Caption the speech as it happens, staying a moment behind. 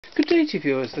Good day to you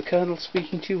viewers, the Colonel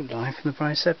speaking to you live from the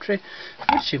Preceptory,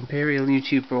 British Imperial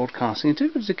YouTube Broadcasting, and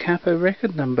took the Dacapo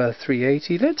record number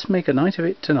 380, Let's Make a Night of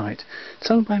It Tonight,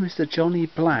 sung by Mr. Johnny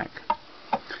Black,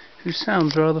 who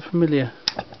sounds rather familiar.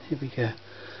 Here we go.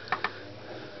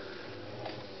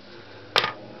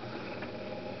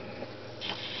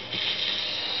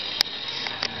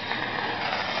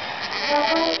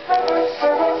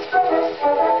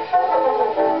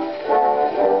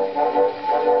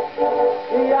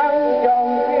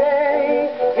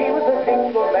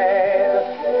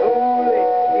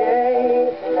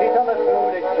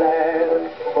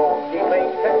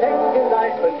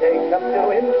 Take up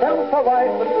to himself a wife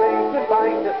and say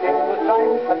goodbye to single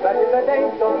time, and better the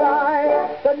days go by.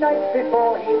 The night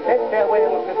before he said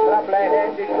farewell to Scrubland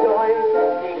and his joy,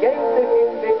 he gave this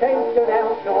invitation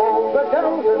out to all the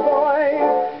girls and boys.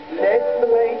 Let's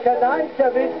make a night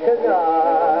of it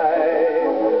tonight.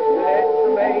 Let's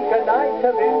make a night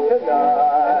of it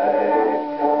tonight.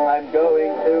 I'm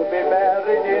going to be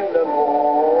married in the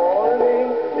morning,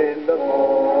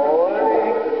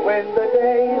 when the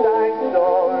daylight's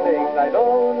dawning. I've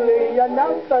only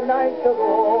another night to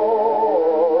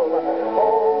roam,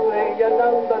 only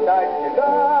another night to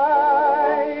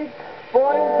die.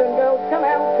 Boys and girls come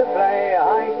out to play,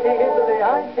 hi-tee hiddly,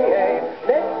 hi-tee hey,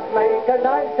 let's make a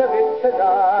night of it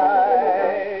tonight.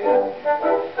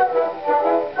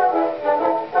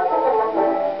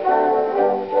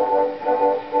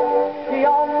 The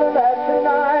old lad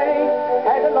tonight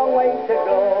had a long way to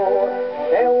go,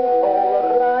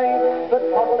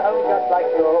 home just like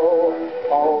so.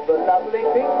 All the lovely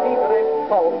things he dressed,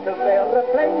 called to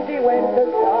aeroplanes he went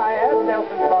as high as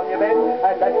Nelson's monument,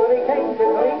 and that's where he came to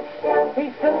greet.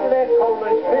 He stood there cold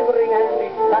and shivering as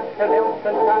he stuck to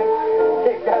Nelson tight.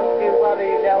 Said, don't you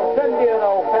worry, Nelson, dear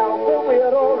old pal, for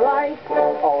we're all right.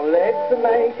 Oh, let's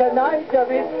make a night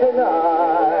of it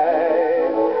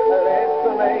tonight. Let's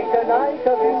make a night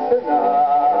of it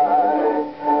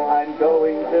tonight. I'm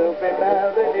going to be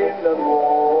married in the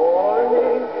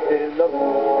morning,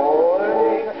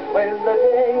 when the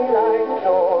daylight's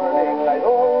dawning. I've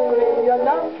only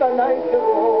another night to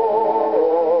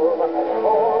roam,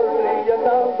 only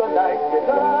another night to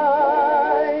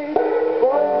die.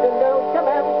 Boys and girls come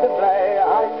out to play,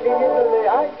 hi-tee hiddly,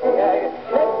 hi-tee hey,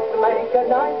 let's make a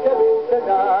night of it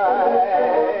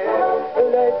tonight.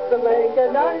 Let's make a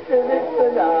night of it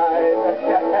tonight.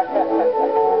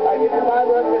 I give you my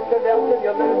word, Mr. Nelson,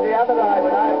 you'll lose the other eye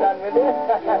when I'm done with it.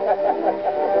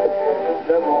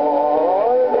 The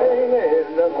morning is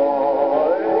the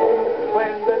morning,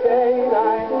 when the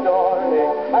daylight's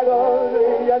dawning. I've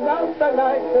only another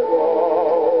night to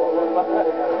roam,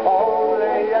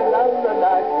 only another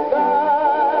night to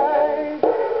die.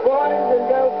 Boys and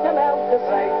girls come out to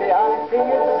play, the hi-tee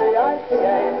is the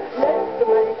hi-tee, let's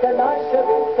make a night of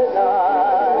it tonight.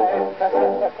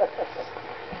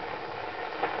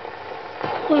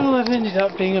 Well, I've ended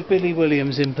up being a Billy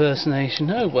Williams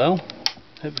impersonation. Oh well.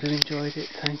 Hope you enjoyed it.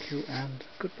 Thank you and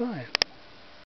goodbye.